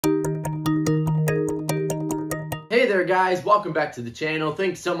Hey there guys, welcome back to the channel.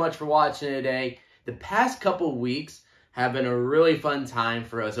 Thanks so much for watching today. The past couple weeks have been a really fun time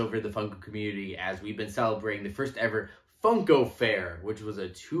for us over the Funko community as we've been celebrating the first ever Funko Fair, which was a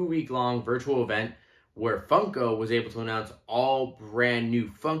 2-week-long virtual event where Funko was able to announce all brand new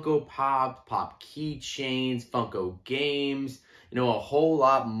Funko Pops, Pop keychains, Funko games, a whole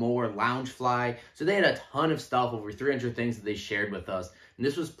lot more Loungefly. So they had a ton of stuff, over 300 things that they shared with us. And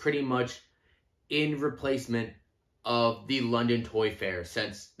this was pretty much in replacement of the London Toy Fair,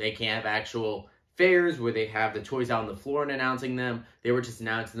 since they can't have actual fairs where they have the toys out on the floor and announcing them. They were just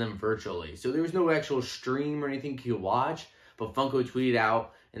announcing them virtually. So there was no actual stream or anything you could watch, but Funko tweeted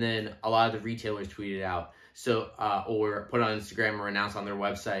out, and then a lot of the retailers tweeted out, or put on Instagram or announced on their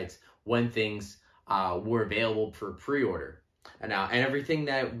websites when things were available for pre-order. And everything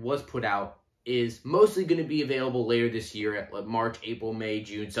that was put out is mostly going to be available later this year at March, April, May,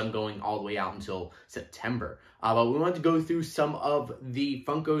 June, some going all the way out until September. But we wanted to go through some of the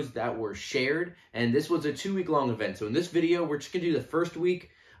Funkos that were shared, and this was a 2-week-long event. So in this video, we're just going to do the first week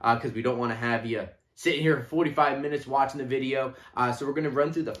because we don't want to have you sitting here for 45 minutes watching the video. So we're going to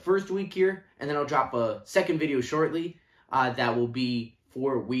run through the first week here, and then I'll drop a second video shortly that will be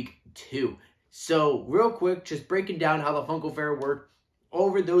for week 2. So real quick, just breaking down how the Funko Fair worked.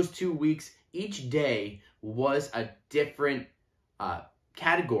 Over those 2 weeks, each day was a different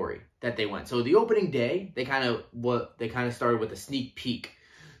category that they went. So the opening day, they kind of started with a sneak peek.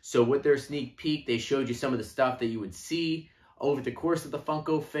 So with their sneak peek, they showed you some of the stuff that you would see over the course of the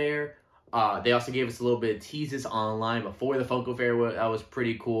Funko Fair. They also gave us a little bit of teases online before the Funko Fair. That was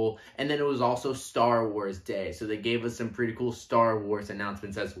pretty cool. And then it was also Star Wars Day. So they gave us some pretty cool Star Wars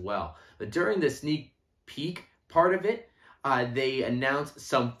announcements as well. But during the sneak peek part of it, they announced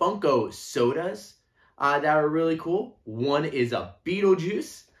some Funko sodas that are really cool. One is a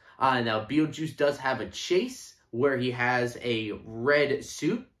Beetlejuice. Now, Beetlejuice does have a chase where he has a red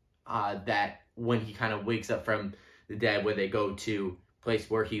suit that when he kind of wakes up from the dead, where they go to place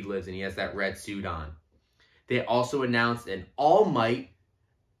where he lives, and he has that red suit on. They also announced an All Might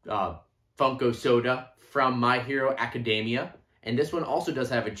Funko soda from My Hero Academia. And this one also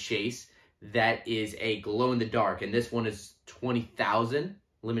does have a chase that is a glow-in-the-dark, and this one is 20,000,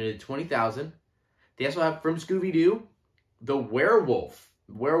 limited to 20,000. They also have from Scooby-Doo, the Werewolf.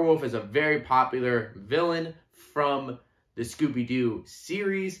 Werewolf is a very popular villain from the Scooby-Doo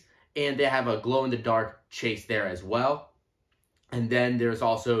series, and they have a glow-in-the-dark chase there as well. And then there's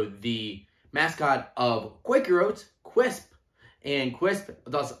also the mascot of Quaker Oats, Quisp, and Quisp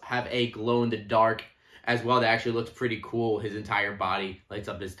does have a glow-in-the-dark as well. That actually looks pretty cool. His entire body lights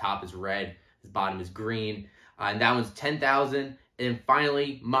up. His top is red, his bottom is green, and that one's 10,000. And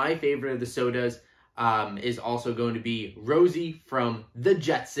finally, my favorite of the sodas is also going to be Rosie from the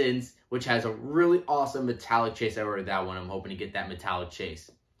Jetsons, which has a really awesome metallic chase. I ordered that one. I'm hoping to get that metallic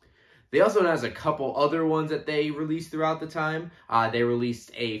chase. They also announced a couple other ones that they released throughout the time. They released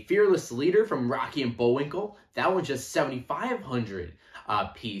a Fearless Leader from Rocky and Bullwinkle. That one's just 7,500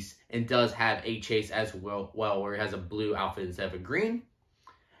 piece and does have a chase as well, where it has a blue outfit instead of a green.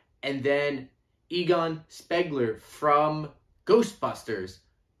 And then Egon Spengler from Ghostbusters,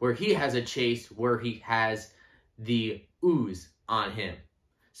 where he has a chase where he has the ooze on him.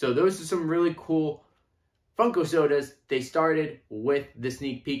 So those are some really cool Funko sodas. They started with the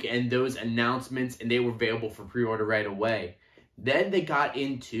sneak peek and those announcements, and they were available for pre-order right away. Then they got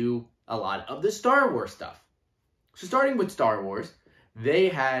into a lot of the Star Wars stuff. So starting with Star Wars, they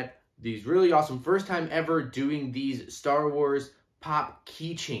had these really awesome, first time ever doing these Star Wars Pop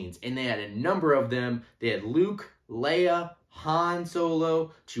keychains, and they had a number of them. They had Luke, Leia, Han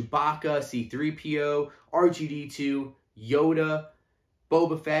Solo, Chewbacca, C-3PO, R2-D2, Yoda,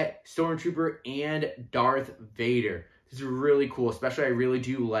 Boba Fett, Stormtrooper, and Darth Vader. This is really cool, especially I really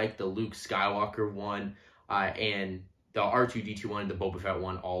do like the Luke Skywalker one, and the R2-D2 one and the Boba Fett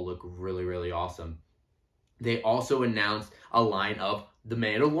one all look really, really awesome. They also announced a line of The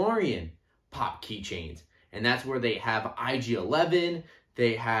Mandalorian Pop keychains, and that's where they have IG-11,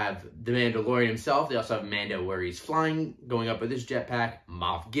 they have the Mandalorian himself, they also have Mando where he's flying, going up with his jetpack,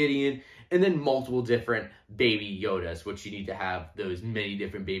 Moff Gideon, and then multiple different Baby Yodas, which you need to have those many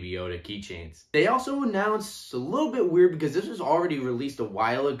different Baby Yoda keychains. They also announced, a little bit weird because this was already released a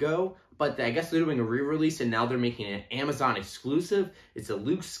while ago, but I guess they're doing a re-release and now they're making it an Amazon exclusive. It's a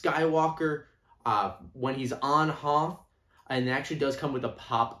Luke Skywalker when he's on Hoth, and it actually does come with a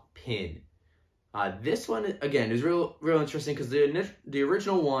pop pin. This one, again, is real interesting because the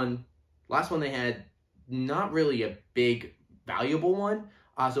original one, last one they had, not really a big, valuable one.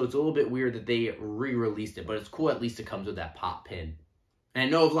 So it's a little bit weird that they re-released it, but it's cool at least it comes with that pop pin. And I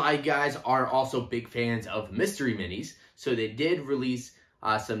know a lot of you guys are also big fans of mystery minis, so they did release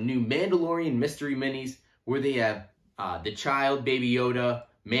some new Mandalorian mystery minis where they have the Child, Baby Yoda,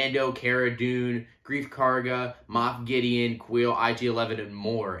 Mando, Cara Dune, Grief Karga, Moff Gideon, Quill, IG-11, and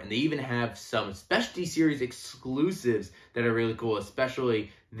more. And they even have some specialty series exclusives that are really cool,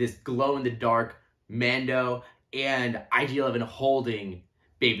 especially this glow-in-the-dark Mando and IG-11 holding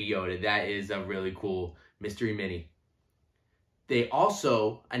Baby Yoda. That is a really cool mystery mini. They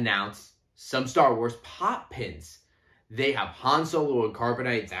also announced some Star Wars pop pins. They have Han Solo and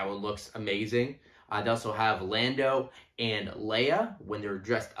Carbonite. That one looks amazing. They also have Lando and Leia when they're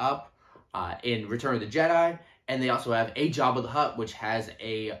dressed up in Return of the Jedi. And they also have a Jabba the Hutt, which has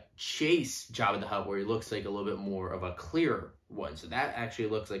a chase Jabba the Hutt where he looks like a little bit more of a clear one. So that actually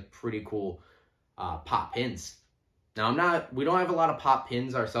looks like pretty cool pop pins. Now, we don't have a lot of pop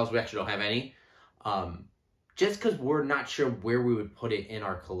pins ourselves. We actually don't have any. Just because we're not sure where we would put it in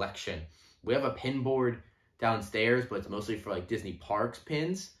our collection. We have a pin board downstairs, but it's mostly for like Disney Parks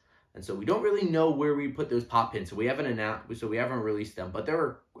pins. And so we don't really know where we put those pop pins. So we haven't released them. But there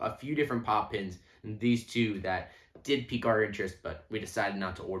were a few different pop pins, and these two that did pique our interest, but we decided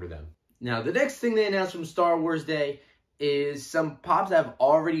not to order them. Now, the next thing they announced from Star Wars Day is some pops that have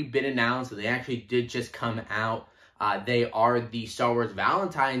already been announced, and they actually did just come out. They are the Star Wars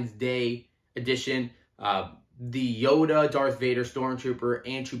Valentine's Day edition. The Yoda, Darth Vader, Stormtrooper,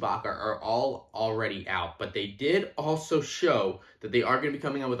 and Chewbacca are all already out, but they did also show that they are going to be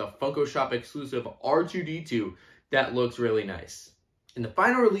coming out with a Funko Shop exclusive R2-D2 that looks really nice. In the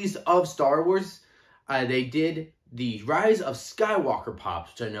final release of Star Wars, they did the Rise of Skywalker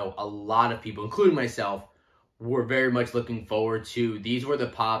pops, which I know a lot of people, including myself, were very much looking forward to. These were the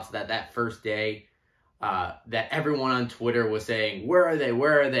pops that first day that everyone on Twitter was saying, where are they,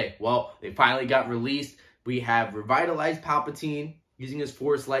 where are they? Well, they finally got released. We have revitalized Palpatine using his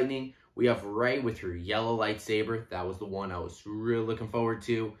Force Lightning. We have Rey with her yellow lightsaber. That was the one I was really looking forward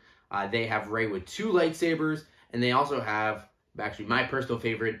to. They have Rey with 2 lightsabers. And they also have, actually my personal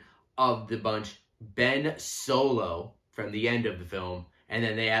favorite of the bunch, Ben Solo from the end of the film. And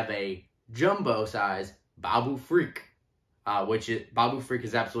then they have a jumbo size Babu Frik. Babu Frik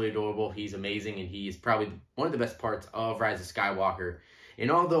is absolutely adorable. He's amazing, and he is probably one of the best parts of Rise of Skywalker. And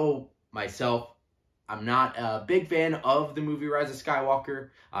although myself, I'm not a big fan of the movie Rise of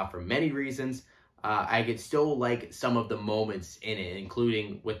Skywalker for many reasons, I could still like some of the moments in it,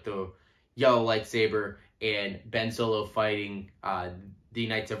 including with the yellow lightsaber and Ben Solo fighting the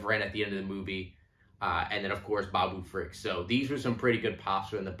Knights of Ren at the end of the movie, and then of course Babu Frik. So these were some pretty good pops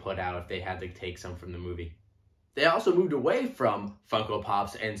for them to put out if they had to take some from the movie. They also moved away from Funko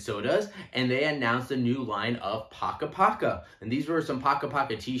Pops and sodas, and they announced a new line of Paka Paka. And these were some Paka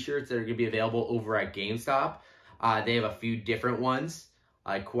Paka t-shirts that are going to be available over at GameStop. They have a few different ones,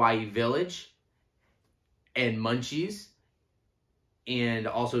 like Kauai Village and Munchies, and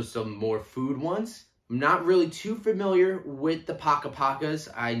also some more food ones. I'm not really too familiar with the Paka Pakas.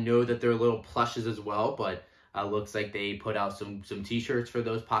 I know that they're little plushes as well, but looks like they put out some t-shirts for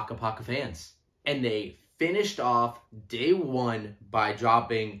those Paka Paka fans. And they finished off day one by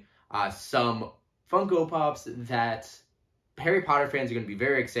dropping some Funko Pops that Harry Potter fans are going to be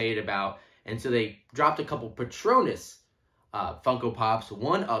very excited about. And so they dropped a couple Patronus Funko Pops,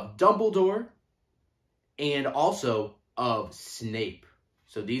 one of Dumbledore and also of Snape.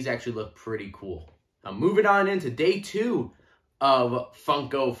 So these actually look pretty cool. Now moving on into day 2 of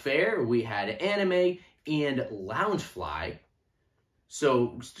Funko Fair, we had anime and Loungefly.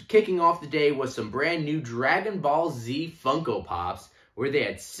 So kicking off the day was some brand new Dragon Ball Z Funko Pops, where they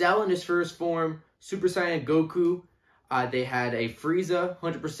had Cell in his first form, Super Saiyan Goku, they had a Frieza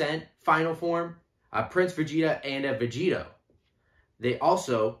 100% final form, Prince Vegeta, and a Vegito. They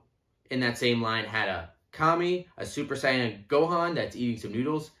also, in that same line, had a Kami, a Super Saiyan Gohan that's eating some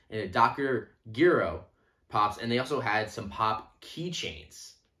noodles, and a Dr. Gero Pops, and they also had some Pop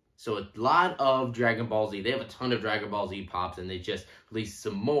keychains. So a lot of Dragon Ball Z. They have a ton of Dragon Ball Z Pops, and they just released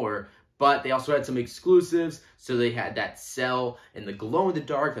some more. But they also had some exclusives. So they had that Cell in the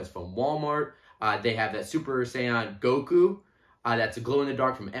glow-in-the-dark. That's from Walmart. They have that Super Saiyan Goku. That's a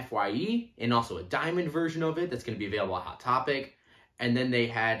glow-in-the-dark from FYE. And also a diamond version of it that's going to be available at Hot Topic. And then they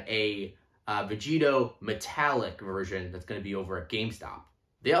had a Vegito metallic version that's going to be over at GameStop.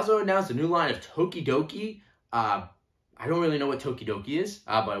 They also announced a new line of Tokidoki. I don't really know what Tokidoki is,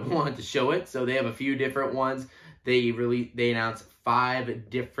 but I wanted to show it. So they have a few different ones. They announced 5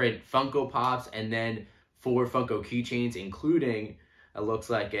 different Funko Pops and then 4 Funko keychains, including it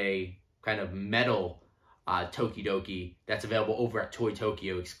looks like a kind of metal Tokidoki that's available over at Toy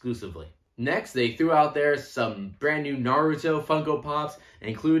Tokyo exclusively. Next, they threw out there some brand new Naruto Funko Pops,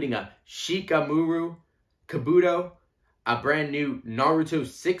 including a Shikamaru Kabuto, a brand new Naruto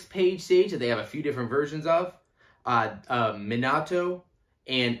 6-page stage that they have a few different versions of, Minato,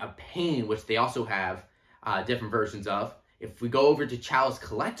 and a Pain, which they also have different versions of. If we go over to Chalice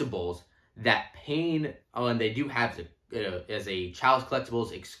Collectibles, that Pain, and they do have as a Chalice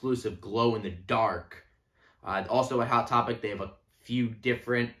Collectibles exclusive glow in the dark. Also at Hot Topic, they have a few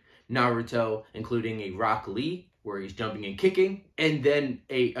different Naruto, including a Rock Lee, where he's jumping and kicking, and then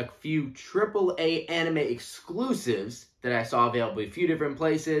a few AAA anime exclusives that I saw available in a few different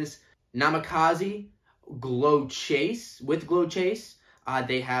places. Namikaze, Glow Chase, with Glow Chase.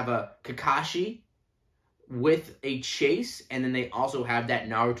 They have a Kakashi with a Chase, and then they also have that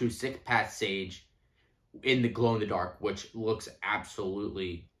Naruto 6-pack stage in the glow in the dark, which looks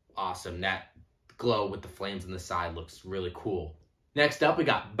absolutely awesome. That glow with the flames on the side looks really cool. Next up, we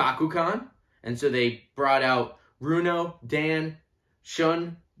got Bakugan, and so they brought out Runo, Dan,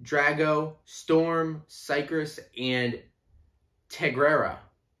 Shun, Drago, Storm, Cycrus, and Tegrera.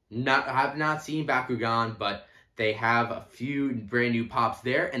 I have not seen Bakugan, but they have a few brand new pops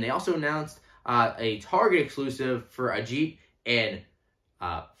there, and they also announced a Target exclusive for Ajit and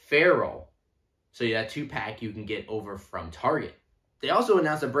Feral. So yeah, that 2-pack you can get over from Target. They also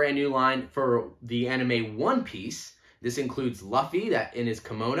announced a brand new line for the anime One Piece. This includes Luffy that in his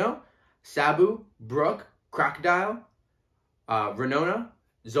kimono, Sabu, Brook, Crocodile, Renona,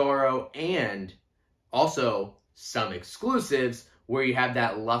 Zoro, and also some exclusives where you have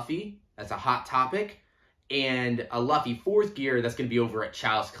that Luffy, that's a Hot Topic, and a Luffy 4th gear that's going to be over at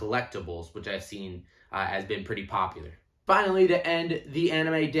Chalice Collectibles, which I've seen has been pretty popular. Finally, to end the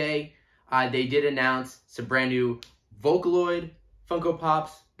anime day, they did announce some brand new Vocaloid Funko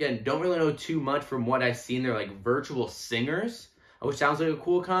Pops. Again, don't really know too much from what I've seen. They're like virtual singers, which sounds like a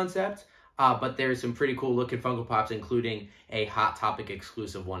cool concept. But there's some pretty cool looking Funko Pops, including a Hot Topic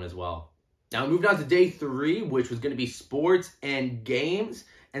exclusive one as well. Now, we moved on to day 3, which was going to be sports and games.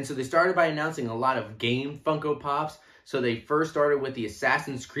 And so they started by announcing a lot of game Funko Pops. So they first started with the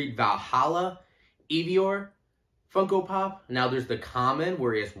Assassin's Creed Valhalla Eivor Funko Pop. Now there's the common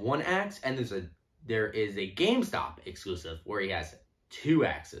where he has 1 axe, and there is a GameStop exclusive where he has 2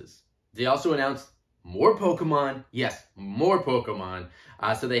 axes. They also announced more Pokemon. Yes, more Pokemon.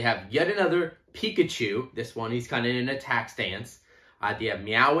 So they have yet another Pikachu. This one, he's kind of in an attack stance. They have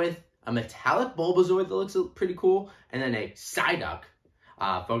Meowth, a metallic Bulbasaur that looks pretty cool, and then a Psyduck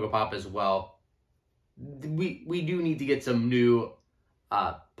Funko Pop as well. We do need to get some new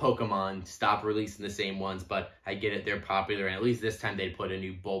Pokemon. Stop releasing the same ones, but I get it, they're popular, and at least this time they put a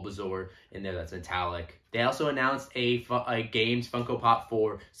new Bulbasaur in there that's metallic. They also announced a games Funko Pop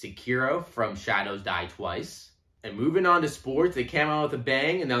for Sekiro from Shadows Die Twice. And moving on to sports, they came out with a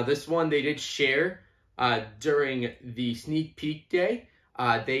bang, and now this one they did share during the sneak peek day.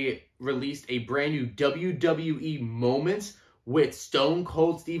 They released a brand new WWE Moments with Stone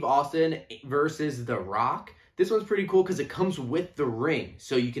Cold Steve Austin versus The Rock. This one's pretty cool because it comes with the ring,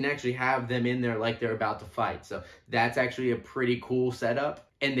 so you can actually have them in there like they're about to fight. So that's actually a pretty cool setup.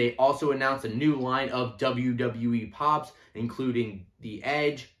 And they also announced a new line of WWE Pops, including The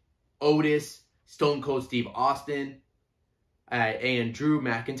Edge, Otis, Stone Cold Steve Austin, and Drew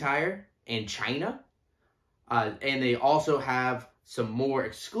McIntyre, and Chyna. And they also have some more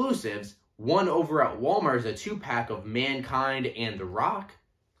exclusives. One over at Walmart is a 2-pack of Mankind and The Rock.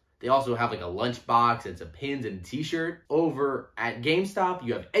 They also have like a lunchbox and some pins and a t-shirt. Over at GameStop,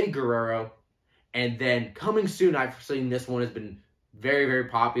 you have Eddie Guerrero. And then coming soon, I've seen this one has been very, very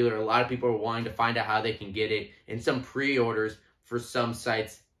popular. A lot of people are wanting to find out how they can get it. And some pre-orders for some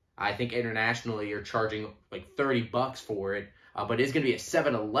sites, I think internationally, are charging like $30 for it. But it's going to be a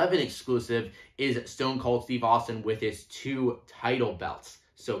 7-Eleven exclusive, is Stone Cold Steve Austin with his 2 title belts.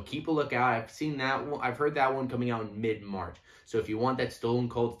 So keep a lookout. I've seen that one. I've heard that one coming out in mid-March. So if you want that Stone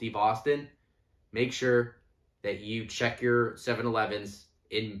Cold Steve Austin, make sure that you check your 7-Elevens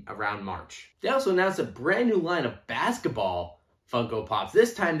in around March. They also announced a brand new line of basketball Funko Pops.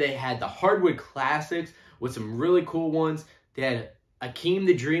 This time they had the Hardwood Classics with some really cool ones. They had Akeem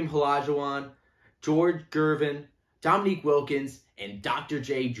the Dream Olajuwon, George Gervin, Dominique Wilkins, and Dr.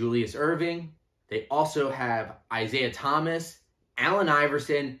 J. Julius Erving. They also have Isaiah Thomas, Allen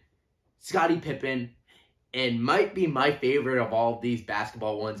Iverson, Scottie Pippen, and might be my favorite of all of these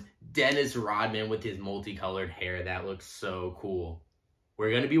basketball ones, Dennis Rodman with his multicolored hair. That looks so cool. We're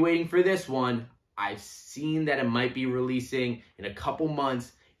going to be waiting for this one. I've seen that it might be releasing in a couple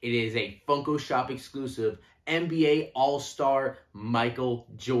months. It is a Funko Shop exclusive, NBA All-Star Michael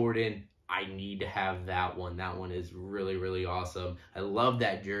Jordan. I need to have that one. That one is really, really awesome. I love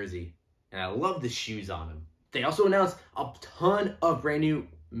that jersey. and I love the shoes on him. They also announced a ton of brand new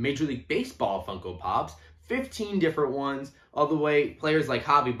Major League Baseball Funko Pops, 15 different ones, all the way players like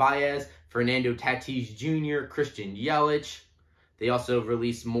Javi Baez, Fernando Tatis Jr., Christian Yelich. They also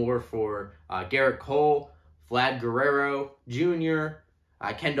released more for Garrett Cole, Vlad Guerrero Jr.,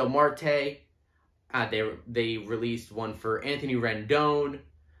 Kendall Marte. They released one for Anthony Rendon.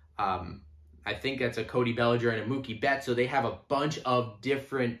 I think that's a Cody Bellinger and a Mookie Betts. So they have a bunch of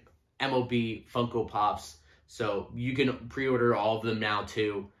different MLB Funko Pops. So you can pre-order all of them now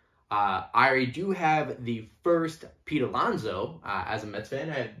too. I already do have the first Pete Alonso. As a Mets fan,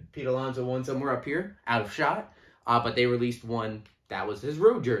 I had Pete Alonso one somewhere up here, out of shot. But they released one that was his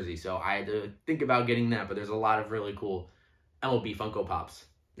road jersey. So I had to think about getting that. But there's a lot of really cool MLB Funko Pops.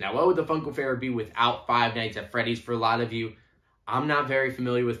 Now, what would the Funko Fair be without Five Nights at Freddy's for a lot of you? I'm not very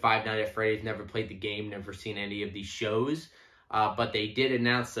familiar with Five Nights at Freddy's. Never played the game, never seen any of these shows. But they did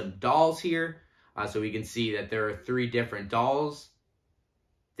announce some dolls here. So we can see that there are 3 different dolls.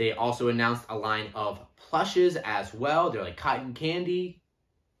 They also announced a line of plushes as well. They're like cotton candy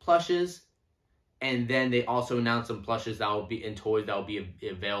plushes. And then they also announced some plushes that will be in toys that will be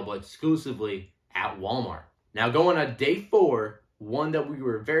available exclusively at Walmart. Now, going on day 4, one that we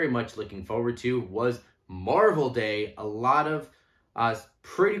were very much looking forward to was Marvel Day. A lot of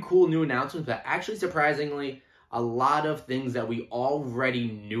pretty cool new announcements, but actually surprisingly, a lot of things that we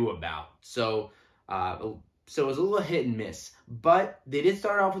already knew about. So it was a little hit and miss. But they did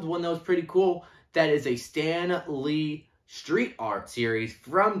start off with one that was pretty cool. That is a Stan Lee street art series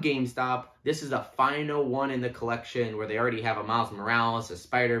from GameStop. This is the final one in the collection where they already have a Miles Morales, a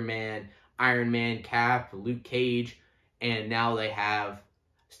Spider-Man, Iron Man, Cap, Luke Cage, and now they have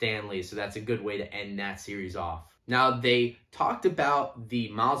Stan Lee. So that's a good way to end that series off. Now, they talked about the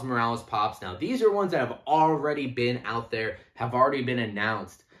Miles Morales Pops. Now, these are ones that have already been out there, have already been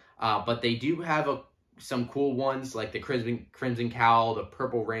announced. But they do have some cool ones like the Crimson Cowl, the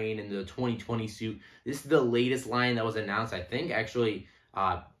Purple Rain, and the 2020 suit. This is the latest line that was announced, I think, actually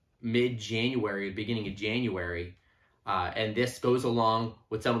mid-January, beginning of January. And this goes along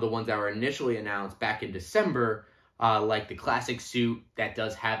with some of the ones that were initially announced back in December, like the classic suit that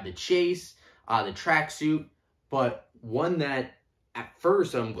does have the chase, the track suit, but one that at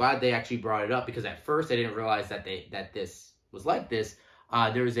first, I'm glad they actually brought it up, because at first I didn't realize that this was like this.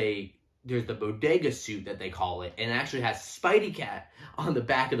 There's the bodega suit that they call it, and it actually has Spidey Cat on the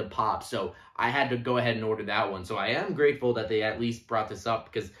back of the pop. So I had to go ahead and order that one. So I am grateful that they at least brought this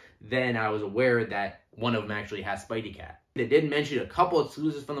up, because then I was aware that one of them actually has Spidey Cat. They did mention a couple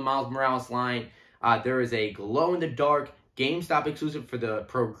exclusives from the Miles Morales line. There is a glow-in-the-dark GameStop exclusive for the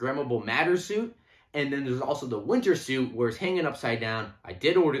Programmable Matter suit. And then there's also the winter suit where it's hanging upside down. I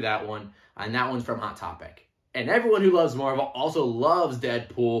did order that one, and that one's from Hot Topic. And everyone who loves Marvel also loves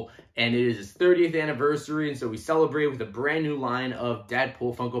Deadpool, and it is his 30th anniversary, and so we celebrate with a brand new line of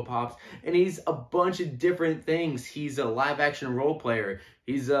Deadpool Funko Pops, and he's a bunch of different things. He's a live-action role player.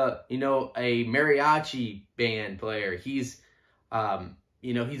 He's a mariachi band player. He's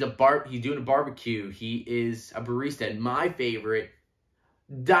he's doing a barbecue. He is a barista, and my favorite,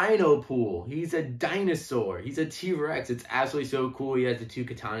 Dino Pool. He's a dinosaur. He's a T-Rex. It's absolutely so cool. He has the 2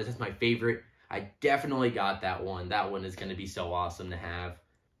 katanas. That's my favorite. I definitely got that one. That one is going to be so awesome to have.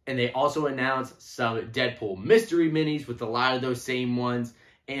 And they also announced some Deadpool mystery minis with a lot of those same ones,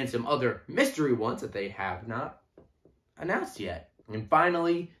 and some other mystery ones that they have not announced yet. And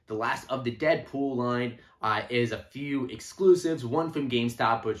finally, the last of the Deadpool line is a few exclusives. One from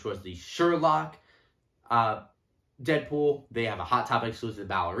GameStop, which was the Sherlock Deadpool. They have a Hot Topic exclusive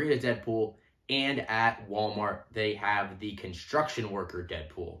Ballerina Deadpool. And at Walmart, they have the Construction Worker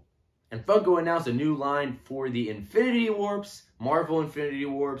Deadpool. And Funko announced a new line for the Infinity Warps, Marvel Infinity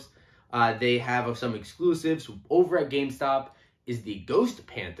Warps. They have some exclusives. Over at GameStop is the Ghost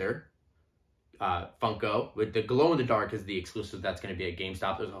Panther Funko, with the glow-in-the-dark is the exclusive that's going to be at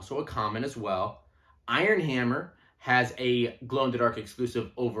GameStop. There's also a common as well. Iron Hammer has a glow-in-the-dark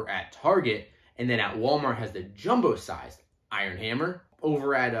exclusive over at Target, and then at Walmart has the jumbo-sized Iron Hammer.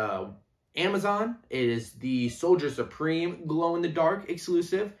 Over at Amazon, it is the Soldier Supreme glow-in-the-dark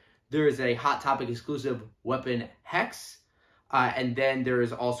exclusive. There is a Hot Topic exclusive Weapon Hex. And then there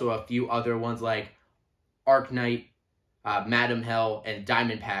is also a few other ones like Arc Knight, Madam Hell, and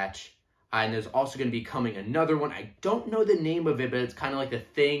Diamond Patch. And there's also going to be coming another one. I don't know the name of it, but it's kind of like the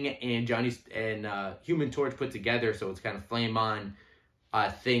Thing and Human Torch put together. So it's kind of Flame On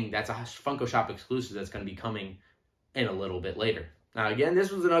Thing. That's a Funko Shop exclusive that's going to be coming in a little bit later. Now, again,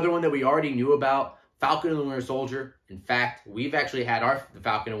 this was another one that we already knew about. Falcon and the Winter Soldier. In fact, we've actually had the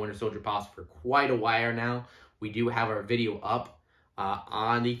Falcon and Winter Soldier Pops for quite a while now. We do have our video up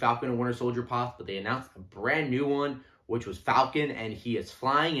on the Falcon and Winter Soldier Pops, but they announced a brand new one, which was Falcon, and he is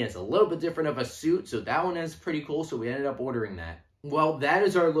flying. He has a little bit different of a suit, so that one is pretty cool, so we ended up ordering that. Well, that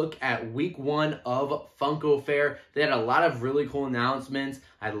is our look at week 1 of Funko Fair. They had a lot of really cool announcements.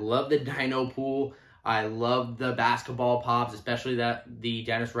 I love the Dino Pool. I love the basketball pops, especially the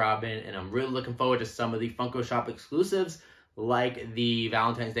Dennis Rodman, and I'm really looking forward to some of the Funko Shop exclusives, like the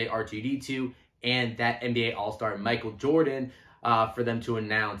Valentine's Day R2-D2 and that NBA All-Star Michael Jordan for them to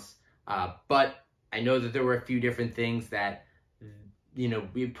announce. But I know that there were a few different things that, you know,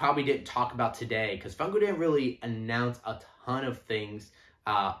 we probably didn't talk about today because Funko didn't really announce a ton of things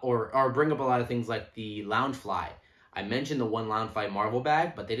or bring up a lot of things like the Loungefly. I mentioned the one Loungefly Marvel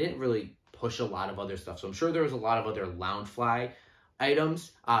bag, but they didn't really push a lot of other stuff. So I'm sure there was a lot of other Loungefly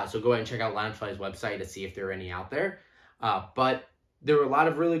items. So go ahead and check out Loungefly's website to see if there are any out there. But there were a lot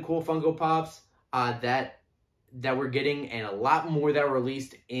of really cool Funko Pops that we're getting, and a lot more that were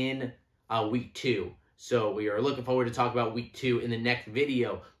released in week 2. So we are looking forward to talk about week 2 in the next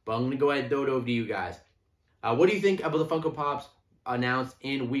video. But I'm going to go ahead and throw it over to you guys. What do you think about the Funko Pops announced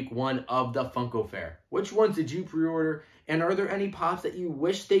in week 1 of the Funko Fair? Which ones did you pre-order? And are there any Pops that you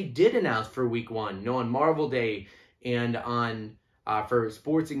wish they did announce for week 1? You know, on Marvel Day and on for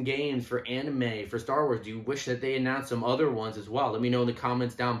sports and games, for anime, for Star Wars. Do you wish that they announced some other ones as well? Let me know in the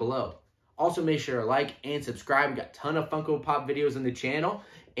comments down below. Also, make sure to like and subscribe. We got a ton of Funko Pop videos on the channel.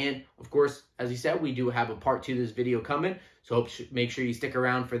 And, of course, as you said, we do have a part 2 of this video coming. So make sure you stick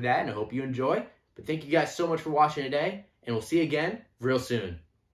around for that, and I hope you enjoy. But thank you guys so much for watching today, and we'll see you again real soon.